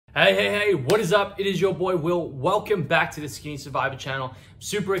Hey, what is up? It is your boy Will. Welcome back to the Skinny Survivor channel. I'm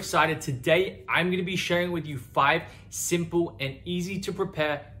super excited. Today, I'm gonna be sharing with you 5 simple and easy to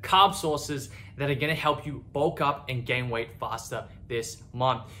prepare carb sources that are gonna help you bulk up and gain weight faster this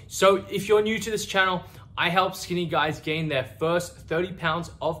month. So if you're new to this channel, I help skinny guys gain their first 30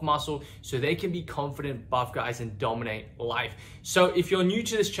 pounds of muscle so they can be confident buff guys and dominate life. So if you're new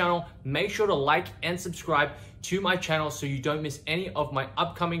to this channel, make sure to like and subscribe to my channel so you don't miss any of my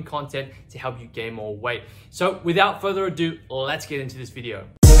upcoming content to help you gain more weight. So without further ado, let's get into this video.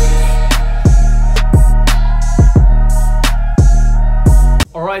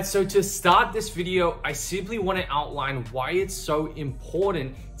 All right, so to start this video, I simply want to outline why it's so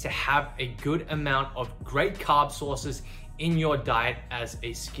important to have a good amount of great carb sources in your diet as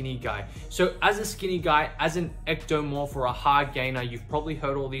a skinny guy. So as a skinny guy, as an ectomorph or a hard gainer, you've probably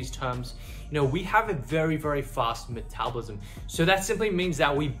heard all these terms. You know, we have a very fast metabolism. So that simply means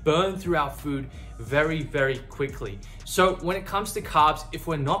that we burn through our food very quickly. So when it comes to carbs, if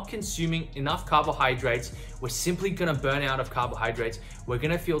we're not consuming enough carbohydrates, we're simply gonna burn out of carbohydrates. We're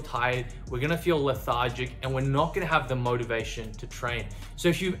gonna feel tired, we're gonna feel lethargic, and we're not gonna have the motivation to train. So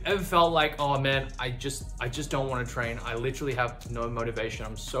if you've ever felt like, oh man, I just don't wanna train, I literally have no motivation,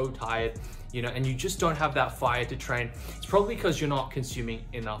 I'm so tired, you know, and you just don't have that fire to train, it's probably because you're not consuming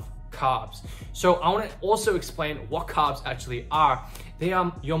enough carbs. So I want to also explain what carbs actually are. They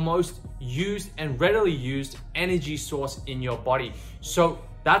are your most used and readily used energy source in your body. So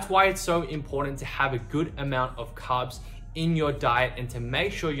that's why it's so important to have a good amount of carbs in your diet and to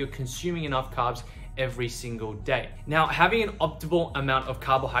make sure you're consuming enough carbs every single day. Now, having an optimal amount of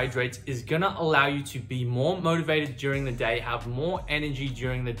carbohydrates is gonna allow you to be more motivated during the day, have more energy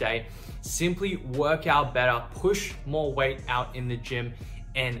during the day, simply work out better, push more weight out in the gym,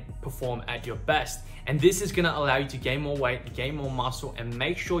 and perform at your best. And this is gonna allow you to gain more weight, gain more muscle, and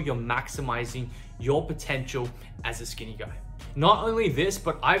make sure you're maximizing your potential as a skinny guy. Not only this,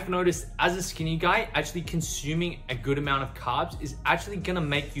 but I've noticed as a skinny guy, actually consuming a good amount of carbs is actually gonna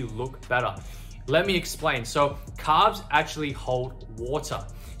make you look better. Let me explain. So carbs actually hold water.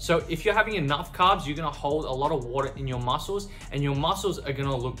 So if you're having enough carbs, you're gonna hold a lot of water in your muscles and your muscles are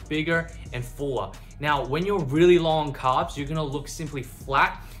gonna look bigger and fuller. Now, when you're really low on carbs, you're gonna look simply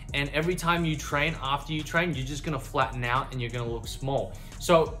flat, and every time you train, after you train, you're just gonna flatten out and you're gonna look small.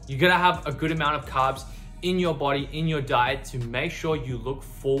 So you're gonna have a good amount of carbs in your body, in your diet, to make sure you look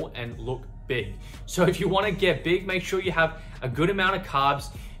full and look big. So if you wanna get big, make sure you have a good amount of carbs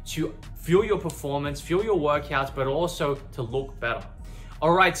to fuel your performance, fuel your workouts, but also to look better.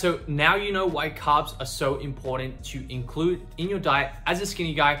 All right, so now you know why carbs are so important to include in your diet. As a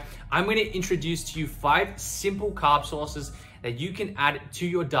skinny guy, I'm gonna introduce to you 5 simple carb sources that you can add to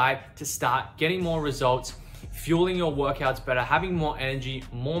your diet to start getting more results, fueling your workouts better, having more energy,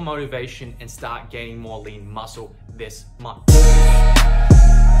 more motivation, and start gaining more lean muscle this month.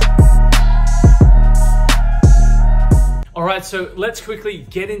 All right, so let's quickly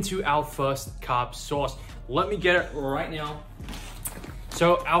get into our first carb source. Let me get it right now.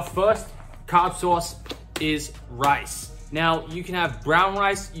 So our first carb source is rice. Now you can have brown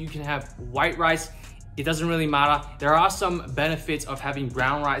rice, you can have white rice, it doesn't really matter. There are some benefits of having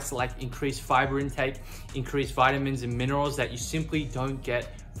brown rice, like increased fiber intake, increased vitamins and minerals that you simply don't get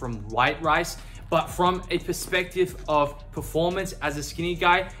from white rice. But from a perspective of performance as a skinny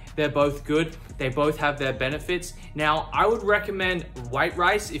guy, they're both good. They both have their benefits. Now, I would recommend white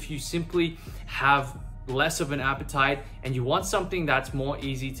rice if you simply have less of an appetite and you want something that's more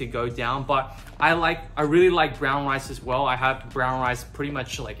easy to go down. But I really like brown rice as well. I have brown rice pretty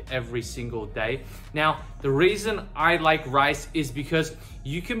much like every single day. Now, the reason I like rice is because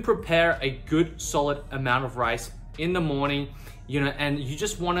you can prepare a good solid amount of rice in the morning, you know, and you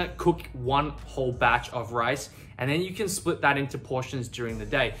just want to cook one whole batch of rice, and then you can split that into portions during the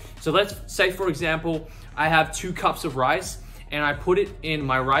day. So let's say, for example, I have 2 cups of rice and I put it in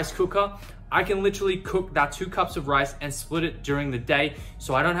my rice cooker. I can literally cook that 2 cups of rice and split it during the day,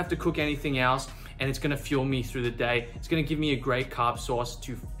 so I don't have to cook anything else, and it's gonna fuel me through the day. It's gonna give me a great carb source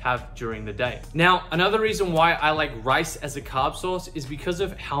to have during the day. Now, another reason why I like rice as a carb source is because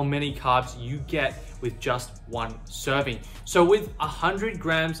of how many carbs you get with just 1 serving. So with 100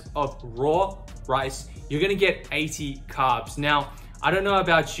 grams of raw rice, you're gonna get 80 carbs. Now, I don't know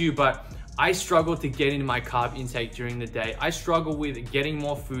about you, but I struggle to get into my carb intake during the day. I struggle with getting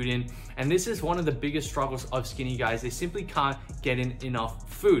more food in, and this is one of the biggest struggles of skinny guys. They simply can't get in enough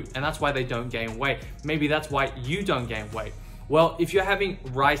food, and that's why they don't gain weight. Maybe that's why you don't gain weight. Well, if you're having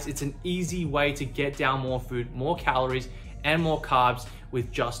rice, it's an easy way to get down more food, more calories, and more carbs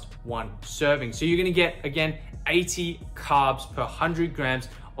with just 1 serving. So you're gonna get, again, 80 carbs per 100 grams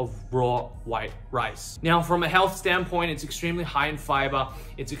of raw white rice. Now, from a health standpoint, it's extremely high in fiber.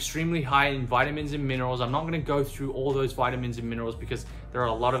 It's extremely high in vitamins and minerals. I'm not gonna go through all those vitamins and minerals because there are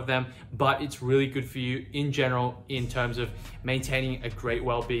a lot of them, but it's really good for you in general in terms of maintaining a great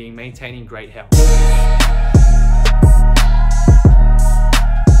well-being, maintaining great health.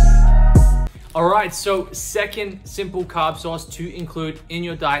 All right, so second simple carb source to include in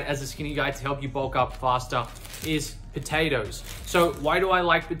your diet as a skinny guy to help you bulk up faster is potatoes. So why do I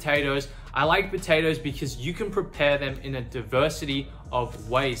like potatoes? I like potatoes because you can prepare them in a diversity of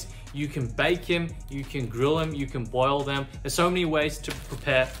ways. You can bake them, you can grill them, you can boil them. There's so many ways to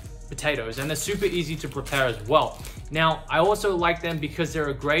prepare potatoes, and they're super easy to prepare as well. Now, I also like them because they're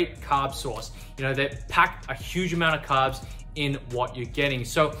a great carb source. You know, they pack a huge amount of carbs in what you're getting.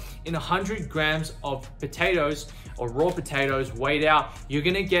 So in 100 grams of potatoes or raw potatoes weighed out, you're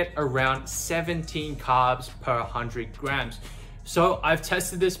gonna get around 17 carbs per 100 grams. So I've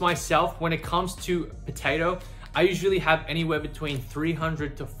tested this myself. When it comes to potato, I usually have anywhere between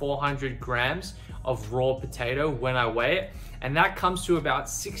 300 to 400 grams of raw potato when I weigh it, and that comes to about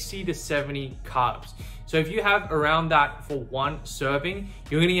 60 to 70 carbs. So if you have around that for one serving,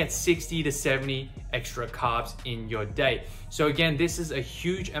 you're gonna get 60 to 70 extra carbs in your day. So again, this is a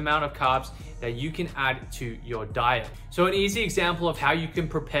huge amount of carbs that you can add to your diet. So an easy example of how you can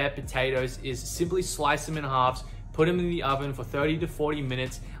prepare potatoes is simply slice them in halves, put them in the oven for 30 to 40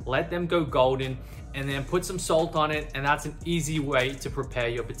 minutes, let them go golden, and then put some salt on it, and that's an easy way to prepare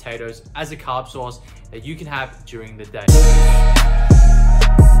your potatoes as a carb source that you can have during the day.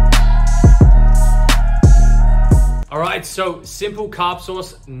 All right, so simple carb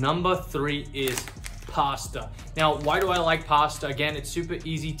source number 3 is pasta. Now, why do I like pasta? Again, it's super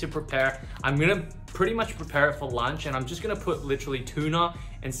easy to prepare. I'm gonna pretty much prepare it for lunch, and I'm just gonna put literally tuna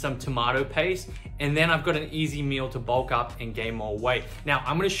and some tomato paste, and then I've got an easy meal to bulk up and gain more weight. Now,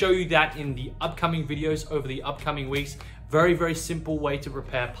 I'm gonna show you that in the upcoming videos over the upcoming weeks. Very, very simple way to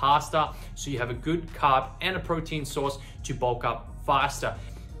prepare pasta so you have a good carb and a protein source to bulk up faster.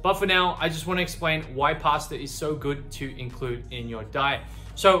 But for now, I just want to explain why pasta is so good to include in your diet.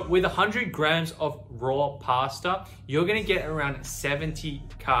 So with 100 grams of raw pasta, you're going to get around 70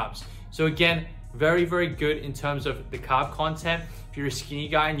 carbs. So again, very, very good in terms of the carb content. If you're a skinny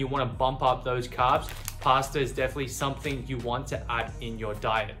guy and you want to bump up those carbs, pasta is definitely something you want to add in your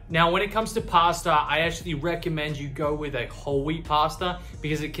diet. Now, when it comes to pasta, I actually recommend you go with a whole wheat pasta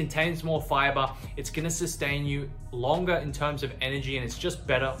because it contains more fiber. It's gonna sustain you longer in terms of energy, and it's just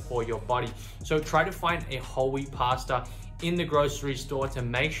better for your body. So try to find a whole wheat pasta in the grocery store to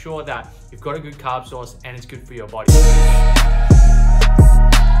make sure that you've got a good carb source and it's good for your body.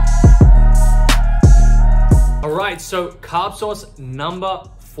 All right, so carb source number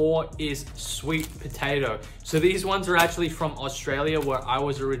 4 is sweet potato. So these ones are actually from Australia, where I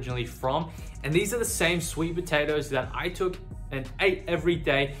was originally from. And these are the same sweet potatoes that I took and ate every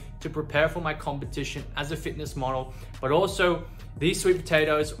day to prepare for my competition as a fitness model. But also these sweet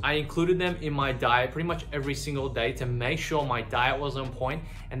potatoes, I included them in my diet pretty much every single day to make sure my diet was on point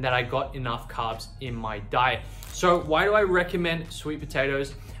and that I got enough carbs in my diet. So why do I recommend sweet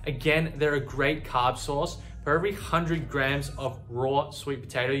potatoes? Again, they're a great carb source. For every 100 grams of raw sweet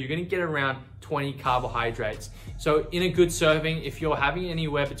potato, you're gonna get around 20 carbohydrates. So in a good serving, if you're having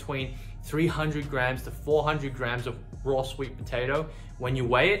anywhere between 300 grams to 400 grams of raw sweet potato, when you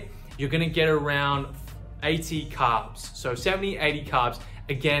weigh it, you're gonna get around 80 carbs. So 70, 80 carbs.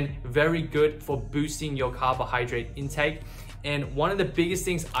 Again, very good for boosting your carbohydrate intake. And one of the biggest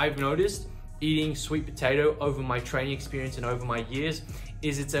things I've noticed eating sweet potato over my training experience and over my years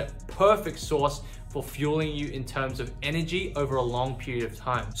is it's a perfect source for fueling you in terms of energy over a long period of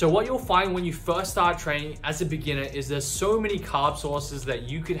time. So what you'll find when you first start training as a beginner is there's so many carb sources that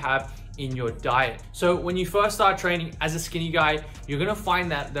you could have in your diet. So when you first start training as a skinny guy, you're gonna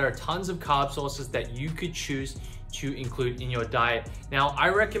find that there are tons of carb sources that you could choose to include in your diet. Now, I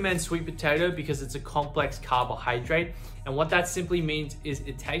recommend sweet potato because it's a complex carbohydrate. And what that simply means is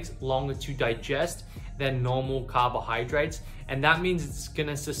it takes longer to digest than normal carbohydrates. And that means it's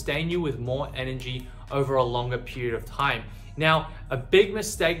gonna sustain you with more energy over a longer period of time. Now, a big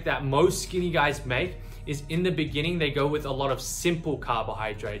mistake that most skinny guys make is in the beginning, they go with a lot of simple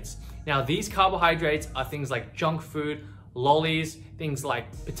carbohydrates. Now, these carbohydrates are things like junk food, lollies, things like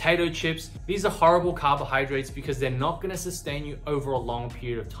potato chips. These are horrible carbohydrates because they're not gonna sustain you over a long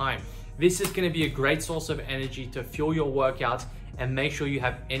period of time. This is gonna be a great source of energy to fuel your workouts and make sure you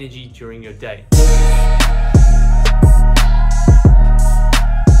have energy during your day.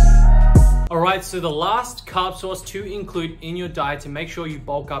 All right, so the last carb source to include in your diet to make sure you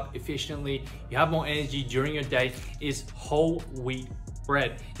bulk up efficiently, you have more energy during your day, is whole wheat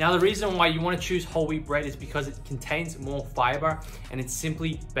bread. Now, the reason why you want to choose whole wheat bread is because it contains more fiber and it's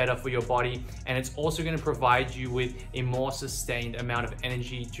simply better for your body, and it's also going to provide you with a more sustained amount of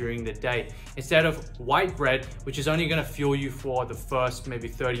energy during the day instead of white bread, which is only going to fuel you for the first maybe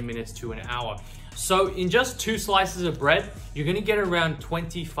 30 minutes to an hour. So in just 2 slices of bread, you're going to get around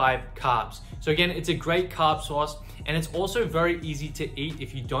 25 carbs. So again, it's a great carb source, and it's also very easy to eat.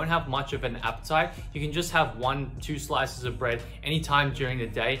 If you don't have much of an appetite, you can just have 1-2 slices of bread anytime during the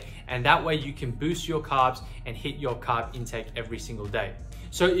day, and that way you can boost your carbs and hit your carb intake every single day.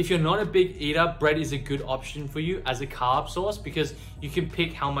 So if you're not a big eater, bread is a good option for you as a carb source because you can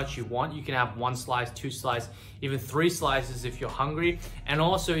pick how much you want. You can have 1 slice, 2 slices, even 3 slices if you're hungry. And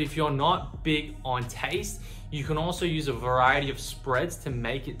also if you're not big on taste, you can also use a variety of spreads to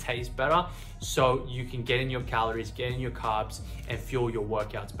make it taste better so you can get in your calories, get in your carbs, and fuel your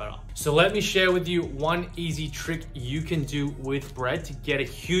workouts better. So let me share with you one easy trick you can do with bread to get a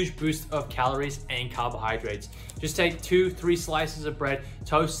huge boost of calories and carbohydrates. Just take 2-3 slices of bread,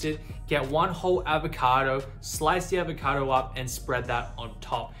 toast it, get 1 whole avocado, slice the avocado up and spread that on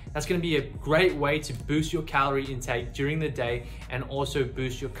top. That's gonna be a great way to boost your calorie intake during the day and also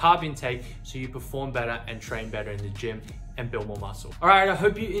boost your carb intake so you perform better and train better in the gym and build more muscle. All right, I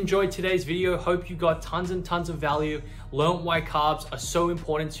hope you enjoyed today's video. Hope you got tons and tons of value, learned why carbs are so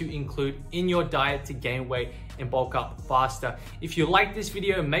important to include in your diet to gain weight and bulk up faster. If you like this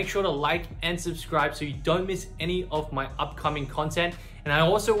video, make sure to like and subscribe so you don't miss any of my upcoming content. And I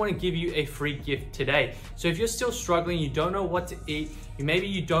also want to give you a free gift today. So if you're still struggling, you don't know what to eat, maybe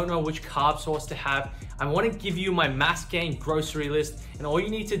you don't know which carb source to have, I want to give you my mass gain grocery list, and all you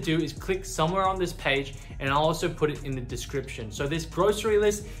need to do is click somewhere on this page and I'll also put it in the description. So this grocery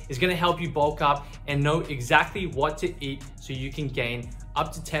list is going to help you bulk up and know exactly what to eat so you can gain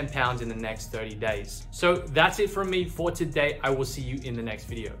up to 10 pounds in the next 30 days. So that's it from me for today. I will see you in the next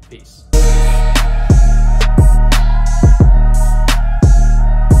video. Peace.